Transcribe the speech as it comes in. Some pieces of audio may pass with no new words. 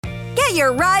Get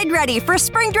your ride ready for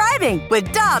spring driving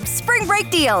with Dobbs Spring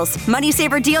Break Deals. Money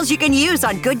saver deals you can use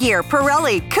on Goodyear,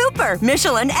 Pirelli, Cooper,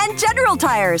 Michelin, and General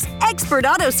Tires. Expert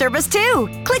auto service too.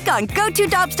 Click on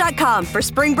GoToDobbs.com for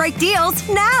spring break deals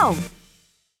now.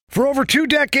 For over 2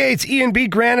 decades, E&B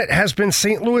Granite has been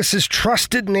St. Louis's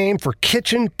trusted name for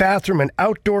kitchen, bathroom, and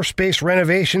outdoor space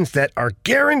renovations that are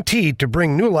guaranteed to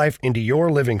bring new life into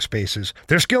your living spaces.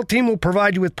 Their skilled team will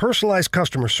provide you with personalized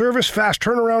customer service, fast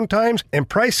turnaround times, and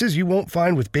prices you won't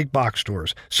find with big box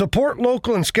stores. Support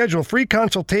local and schedule free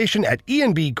consultation at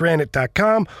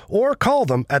enbgranite.com or call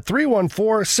them at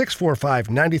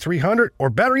 314-645-9300, or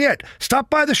better yet, stop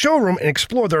by the showroom and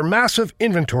explore their massive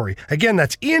inventory. Again,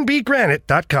 that's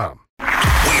enbgranite.com.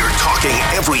 We are talking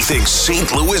everything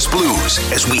St. Louis Blues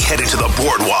as we head into the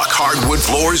Boardwalk Hardwood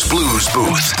Floors Blues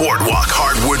booth. Boardwalk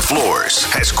Hardwood Floors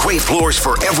has great floors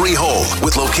for every home,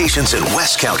 with locations in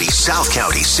West County, South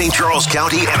County, St. Charles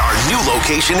County, and our new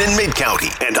location in Mid-County.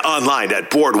 And online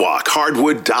at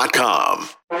boardwalkhardwood.com.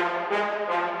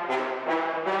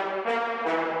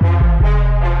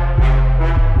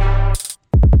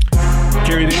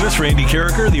 Gary Davis, Randy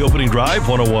Carricker, the opening drive,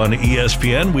 101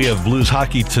 ESPN. We have Blues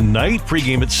hockey tonight.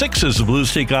 Pregame at 6 as the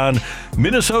Blues take on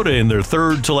Minnesota in their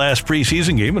third to last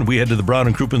preseason game, and we head to the Brown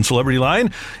and Crouppen Celebrity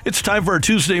Line. It's time for our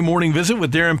Tuesday morning visit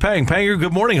with Darren Pang. Panger,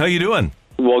 good morning. How you doing?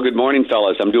 Well, good morning,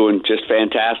 fellas. I'm doing just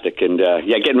fantastic, and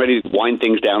getting ready to wind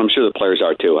things down. I'm sure the players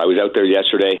are too. I was out there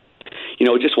yesterday,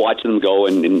 just watching them go,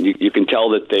 and you can tell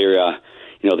that they're,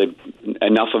 they've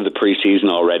enough of the preseason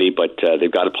already, but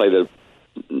they've got to play the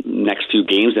next few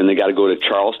games, then they got to go to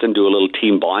Charleston, do a little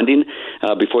team bonding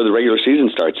before the regular season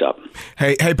starts up.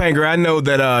 Hey, Panger, I know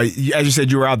that, as you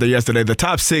said, you were out there yesterday. The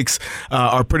top 6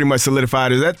 are pretty much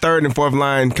solidified. Is that third and fourth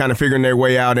line kind of figuring their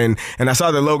way out? And I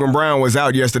saw that Logan Brown was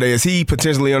out yesterday. Is he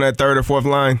potentially on that third or fourth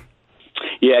line?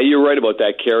 Yeah, you're right about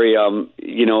that, Kerry.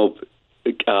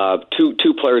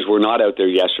 Two players were not out there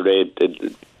yesterday.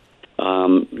 It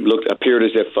appeared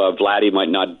as if Vladdy might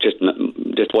not just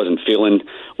wasn't feeling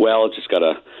well. Just got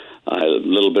a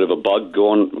little bit of a bug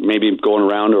going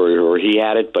around, or he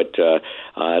had it. But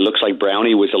it looks like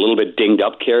Brownie was a little bit dinged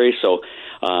up, Kerry. So,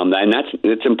 and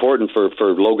it's important for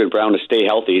Logan Brown to stay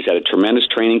healthy. He's had a tremendous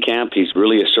training camp. He's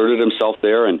really asserted himself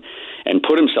there and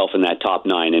put himself in that top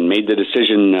 9 and made the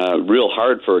decision real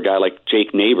hard for a guy like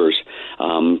Jake Neighbors,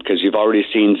 because you've already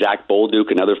seen Zach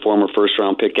Bolduc, another former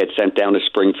first-round pick, get sent down to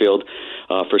Springfield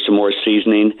for some more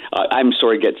seasoning.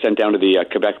 Get sent down to the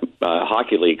Quebec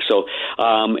Hockey League. So,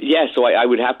 so I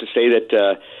would have to say that,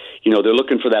 they're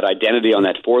looking for that identity on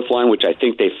that fourth line, which I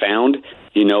think they found,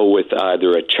 with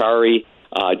either Achari,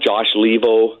 Josh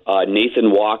Levo,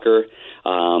 Nathan Walker,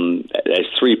 as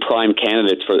 3 prime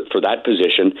candidates for that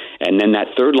position, and then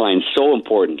that third line is so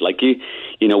important. Like we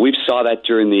saw that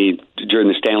during the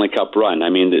Stanley Cup run. I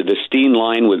mean, the Steen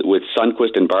line with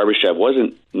Sundqvist and Barbashev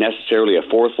wasn't necessarily a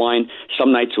fourth line.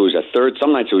 Some nights it was a third.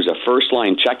 Some nights it was a first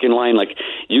line, check-in line. Like,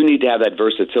 you need to have that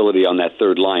versatility on that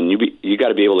third line. You got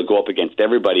to be able to go up against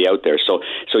everybody out there. So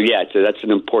that's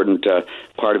an important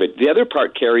part of it. The other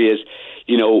part, Kerry, is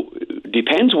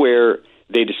depends where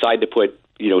they decide to put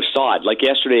Saad. Like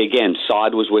yesterday, again,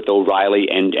 Saad was with O'Reilly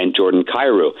and Jordan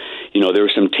Kyrou. There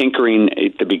was some tinkering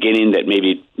at the beginning that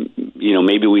maybe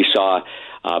we saw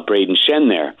Braden Shen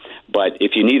there. But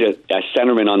if you need a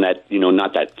centerman on that,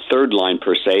 not that third line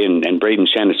per se, and Braden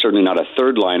Shen is certainly not a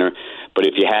third liner, but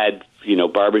if you had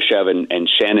Barbashev and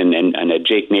Shen and a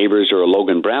Jake Neighbors or a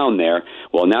Logan Brown there,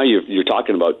 well, now you're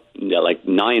talking about like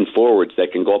 9 forwards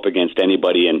that can go up against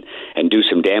anybody and do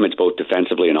some damage both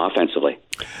defensively and offensively.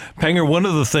 Panger, one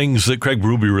of the things that Craig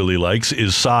Berube really likes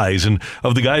is size, and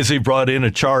of the guys they brought in,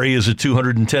 Achari is a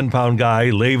 210-pound guy,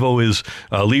 Levo is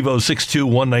 6'2",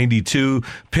 192,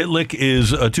 Pitlick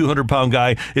is a 200-pound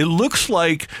guy. It looks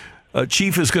like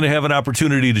Chief is going to have an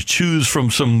opportunity to choose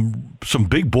from some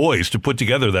big boys to put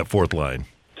together that fourth line.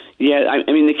 Yeah,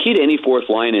 I mean, the key to any fourth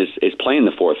line is playing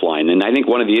the fourth line. And I think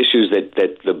one of the issues that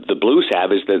the Blues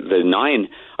have is that the 9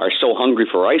 are so hungry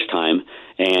for ice time,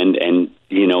 and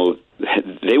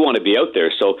they want to be out there.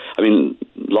 So, I mean,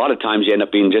 a lot of times you end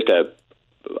up being just a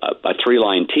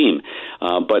 3-line team.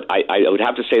 But I would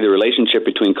have to say the relationship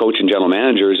between coach and general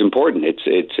manager is important. It's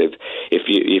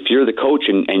if you're the coach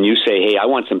and you say, hey, I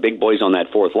want some big boys on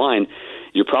that fourth line,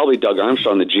 you're probably Doug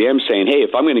Armstrong, the GM, saying, hey,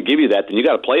 if I'm going to give you that, then you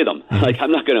got to play them. Mm-hmm. Like,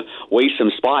 I'm not going to waste some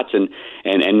spots and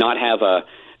not have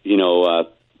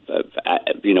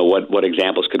what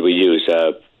examples could we use?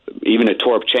 Even a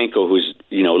Toropchenko who's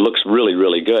looks really,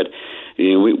 really good.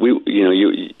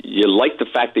 You like the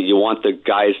fact that you want the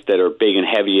guys that are big and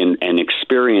heavy and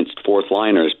experienced fourth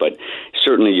liners, but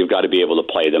certainly you've got to be able to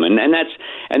play them, and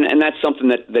that's something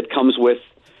that comes with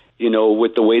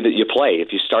with the way that you play.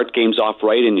 If you start games off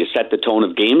right and you set the tone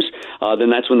of games, then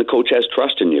that's when the coach has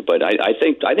trust in you. But I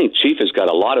think Chief has got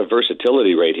a lot of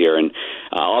versatility right here. And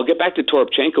I'll get back to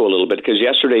Toropchenko a little bit, because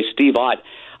yesterday Steve Ott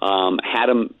had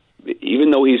him, even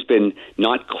though he's been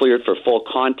not cleared for full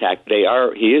contact,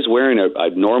 he is wearing a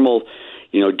normal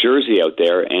jersey out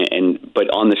there, but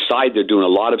on the side they're doing a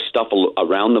lot of stuff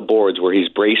around the boards where he's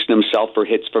bracing himself for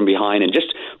hits from behind and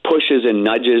just pushes and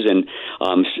nudges and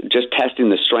just testing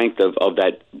the strength of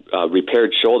that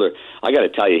repaired shoulder. I got to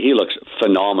tell you, he looks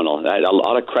phenomenal. A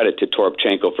lot of credit to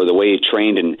Toropchenko for the way he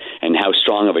trained and how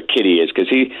strong of a kid he is, because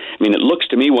it looks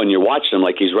to me when you're watching him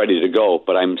like he's ready to go,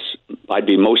 but I'd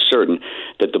be most certain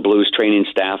that the Blues training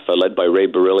staff, led by Ray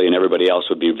Barilli and everybody else,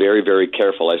 would be very, very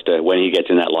careful as to when he gets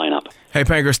in that lineup. Hey,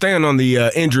 Panger, staying on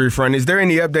the injury front, is there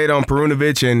any update on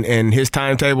Perunovich and his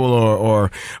timetable,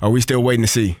 or are we still waiting to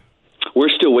see? We're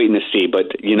still waiting to see,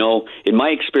 but, in my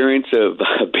experience of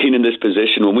being in this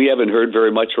position, when we haven't heard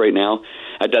very much right now,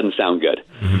 that doesn't sound good.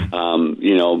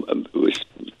 Mm-hmm.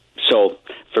 So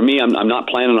for me, I'm not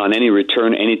planning on any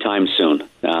return anytime soon.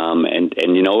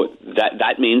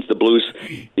 That means the Blues,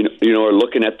 are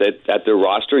looking at their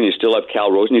roster, and you still have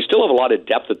Cal Rosen. You still have a lot of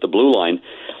depth at the blue line.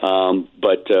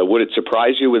 But would it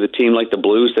surprise you with a team like the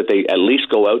Blues that they at least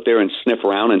go out there and sniff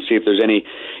around and see if there's any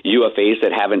UFAs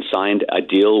that haven't signed a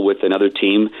deal with another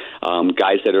team,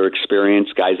 guys that are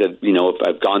experienced, guys that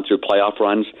have gone through playoff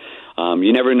runs?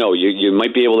 You never know. You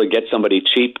might be able to get somebody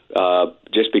cheap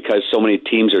just because so many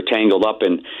teams are tangled up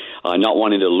and not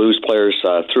wanting to lose players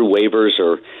through waivers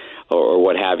or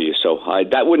what have you. So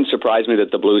that wouldn't surprise me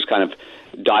that the Blues kind of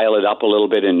dial it up a little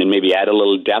bit and maybe add a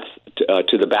little depth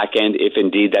to the back end, if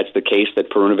indeed that's the case, that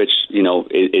Perunovich,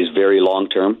 is very long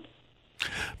term.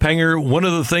 Panger, one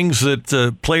of the things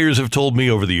that players have told me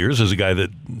over the years, as a guy that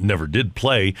never did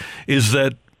play, is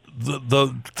that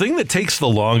the thing that takes the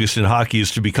longest in hockey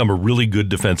is to become a really good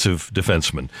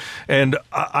defenseman. And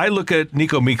I look at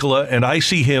Niko Mikkola and I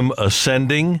see him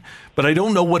ascending, but I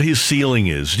don't know what his ceiling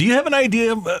is. Do you have an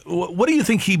idea? What do you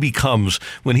think he becomes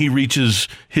when he reaches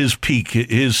his peak,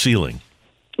 his ceiling?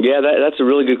 Yeah, that's a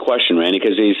really good question, Randy,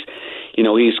 because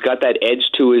he's got that edge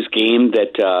to his game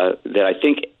that I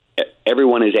think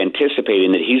everyone is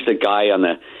anticipating, that he's the guy on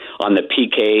the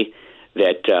PK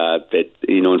that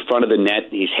in front of the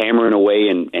net, he's hammering away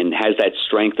and has that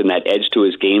strength and that edge to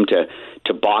his game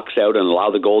to box out and allow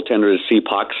the goaltender to see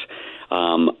pucks.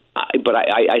 But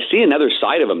I see another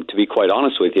side of him, to be quite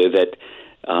honest with you, that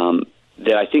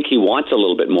I think he wants a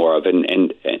little bit more of,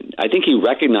 and I think he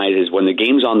recognizes when the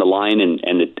game's on the line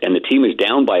and the team is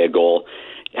down by a goal.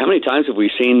 How many times have we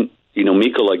seen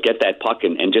Mikkola get that puck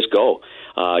and just go?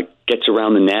 Gets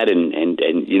around the net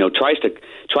and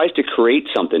tries to create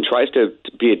something, tries to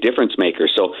be a difference maker.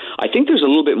 So I think there's a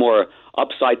little bit more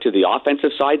upside to the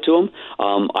offensive side to him.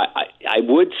 I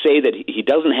would say that he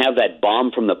doesn't have that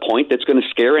bomb from the point that's going to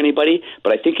scare anybody,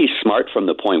 but I think he's smart from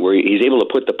the point where he's able to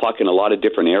put the puck in a lot of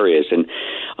different areas. And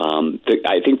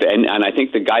I think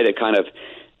the guy that kind of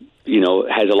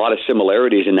has a lot of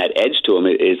similarities in that edge to him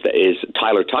is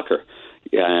Tyler Tucker.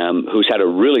 Who's had a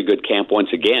really good camp once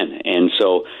again. And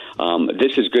so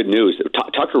this is good news.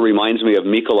 Tucker reminds me of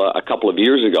Mikkola a couple of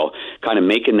years ago, kind of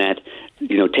making that,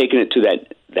 taking it to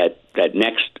that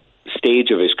next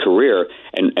stage of his career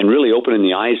and really opening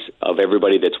the eyes of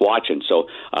everybody that's watching. So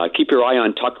keep your eye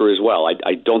on Tucker as well.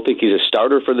 I don't think he's a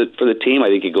starter for the team. I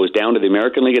think he goes down to the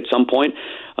American League at some point.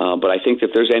 But I think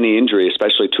if there's any injury,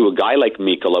 especially to a guy like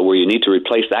Mikkola, where you need to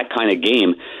replace that kind of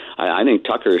game, I think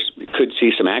Tucker could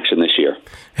see some action this year.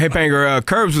 Hey, Panger,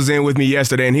 Curbs was in with me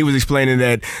yesterday, and he was explaining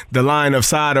that the line of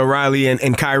Saad O'Reilly and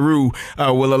Kyrou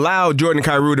will allow Jordan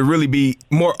Kyrou to really be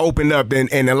more opened up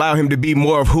and allow him to be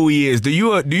more of who he is. Do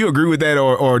you agree with that,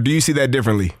 or do you see that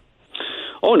differently?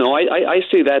 Oh, no, I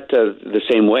see that the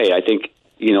same way. I think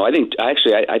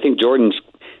Jordan's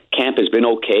camp has been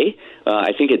okay.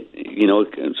 I think I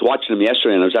was watching him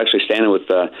yesterday, and I was actually standing with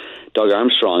Doug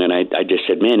Armstrong, and I just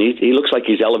said, man, he looks like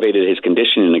he's elevated his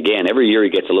conditioning again. Every year he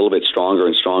gets a little bit stronger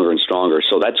and stronger and stronger.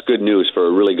 So that's good news for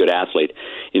a really good athlete.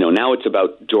 Now it's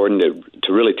about Jordan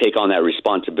to really take on that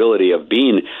responsibility of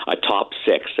being a top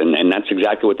six, and that's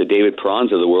exactly what the David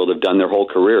Perrons of the world have done their whole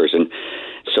careers. And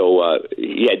so,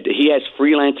 he has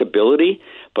freelance ability,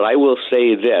 but I will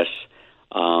say this.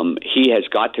 he has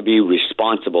got to be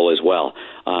responsible as well.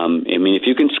 I mean, if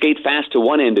you can skate fast to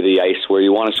one end of the ice where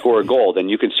you want to score a goal, then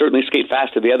you can certainly skate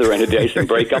fast to the other end of the ice and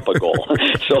break up a goal.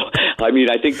 So, I mean,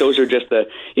 I think those are just the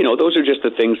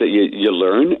things that you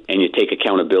learn, and you take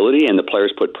accountability, and the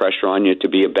players put pressure on you to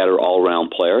be a better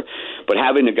all-around player. But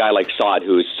having a guy like Saad,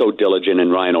 who is so diligent,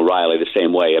 and Ryan O'Reilly the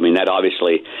same way, I mean, that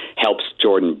obviously helps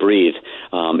Jordan breathe.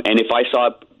 And if I saw,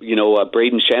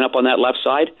 Braden Shen up on that left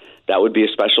side, that would be a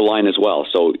special line as well.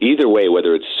 So either way,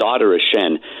 whether it's Saad or a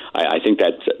Shen, I think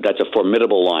that's a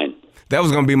formidable line. That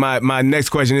was going to be my next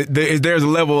question. There's a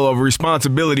level of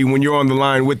responsibility when you're on the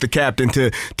line with the captain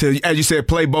to as you said,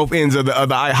 play both ends of the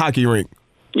hockey rink.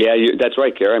 Yeah, that's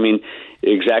right, Gary. I mean,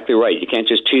 exactly right. You can't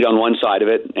just cheat on one side of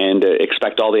it and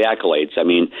expect all the accolades. I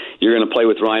mean, you're going to play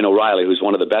with Ryan O'Reilly, who's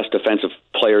one of the best defensive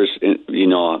players,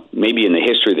 maybe in the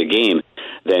history of the game.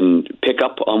 Then pick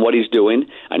up on what he's doing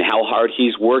and how hard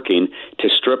he's working to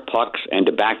strip pucks and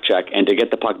to back check and to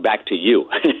get the puck back to you,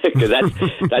 because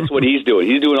that's what he's doing.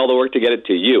 He's doing all the work to get it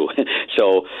to you.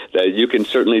 So you can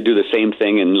certainly do the same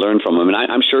thing and learn from him, and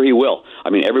I'm sure he will. I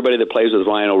mean, everybody that plays with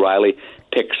Ryan O'Reilly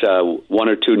picks one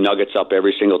or two nuggets up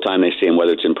every single time they see him,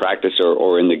 whether it's in practice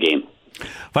or in the game.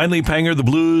 Finally, Panger, the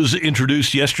Blues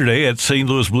introduced yesterday at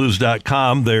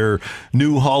stlouisblues.com their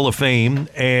new Hall of Fame,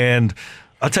 and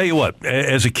I'll tell you what,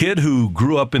 as a kid who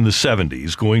grew up in the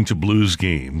 70s going to Blues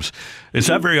games, it's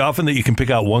not very often that you can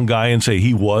pick out one guy and say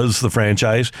he was the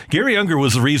franchise. Gary Unger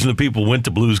was the reason that people went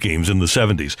to Blues games in the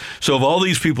 70s. So of all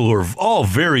these people who are all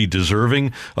very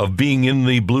deserving of being in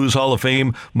the Blues Hall of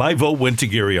Fame, my vote went to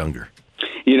Gary Unger.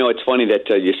 It's funny that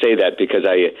you say that, because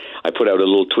I put out a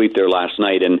little tweet there last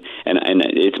night, and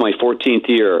it's my 14th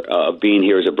year of being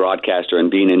here as a broadcaster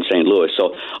and being in St. Louis.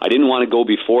 So I didn't want to go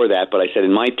before that, but I said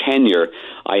in my tenure,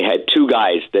 I had two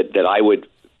guys that I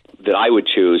would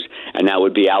choose, and that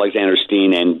would be Alexander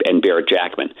Steen and Barrett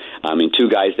Jackman. I mean, two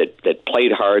guys that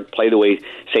played hard, played the way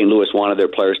St. Louis wanted their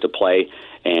players to play.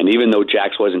 And even though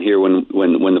Jax wasn't here when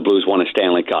the Blues won a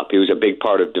Stanley Cup, he was a big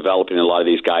part of developing a lot of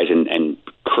these guys and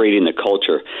creating the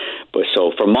culture. But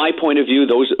so from my point of view,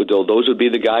 those would be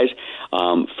the guys.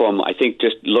 From, I think,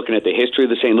 just looking at the history of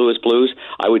the St. Louis Blues,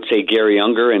 I would say Gary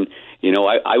Unger, and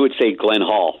I would say Glenn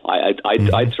Hall.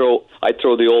 I'd throw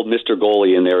the old Mr.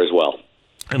 Goalie in there as well.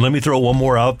 And let me throw one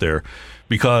more out there,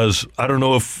 because I don't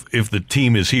know if the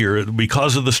team is here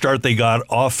because of the start they got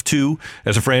off to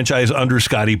as a franchise under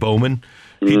Scotty Bowman.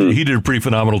 He did a pretty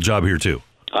phenomenal job here too.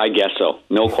 I guess so.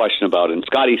 No question about it. And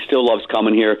Scotty still loves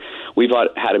coming here. We've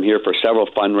had him here for several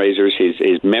fundraisers.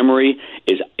 His memory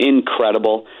is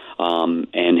incredible.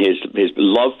 And his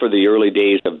love for the early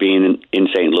days of being in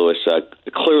St. Louis,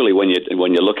 clearly when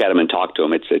you look at him and talk to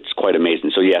him, it's quite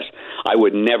amazing. So yes, I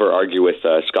would never argue with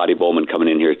Scotty Bowman coming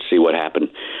in here to see what happened.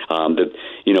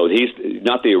 He's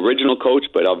not the original coach,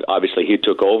 but obviously he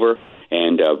took over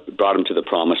and brought him to the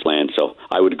promised land. So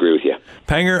I would agree with you.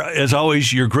 Panger, as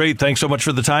always, you're great. Thanks so much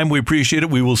for the time. We appreciate it.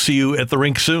 We will see you at the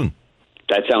rink soon.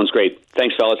 That sounds great.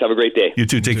 Thanks, fellas. Have a great day. You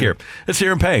too. Take care. It's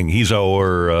Aaron Pang. He's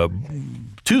our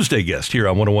Tuesday guest here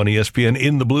on 101 ESPN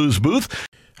in the Blues booth.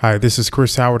 Hi, this is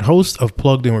Chris Howard, host of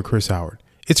Plugged In with Chris Howard.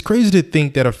 It's crazy to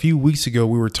think that a few weeks ago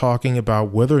we were talking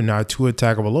about whether or not Tua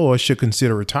Tagovailoa should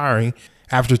consider retiring.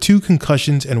 After 2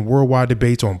 concussions and worldwide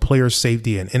debates on player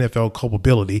safety and NFL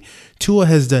culpability, Tua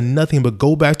has done nothing but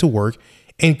go back to work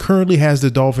and currently has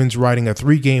the Dolphins riding a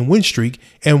 3-game win streak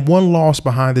and 1 loss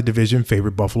behind the division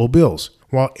favorite Buffalo Bills.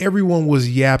 While everyone was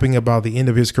yapping about the end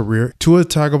of his career, Tua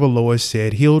Tagovailoa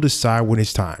said he'll decide when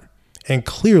it's time. And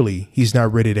clearly, he's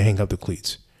not ready to hang up the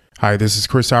cleats. Hi, this is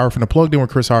Chris Howard from the Plugged In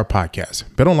with Chris Howard podcast.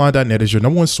 BetOnline.net is your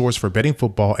 #1 source for betting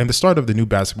football and the start of the new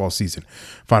basketball season.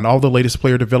 Find all the latest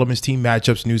player developments, team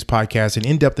matchups, news, podcasts, and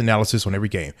in-depth analysis on every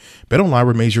game. BetOnline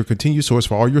remains your continued source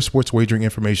for all your sports wagering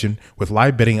information with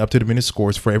live betting, up-to-the-minute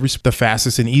scores for the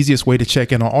fastest and easiest way to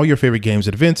check in on all your favorite games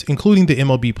and events, including the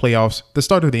MLB playoffs, the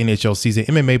start of the NHL season,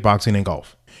 MMA, boxing, and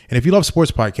golf. And if you love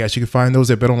sports podcasts, you can find those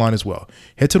at BetOnline as well.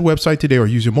 Head to the website today or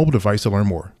use your mobile device to learn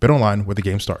more. BetOnline, where the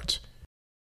game starts.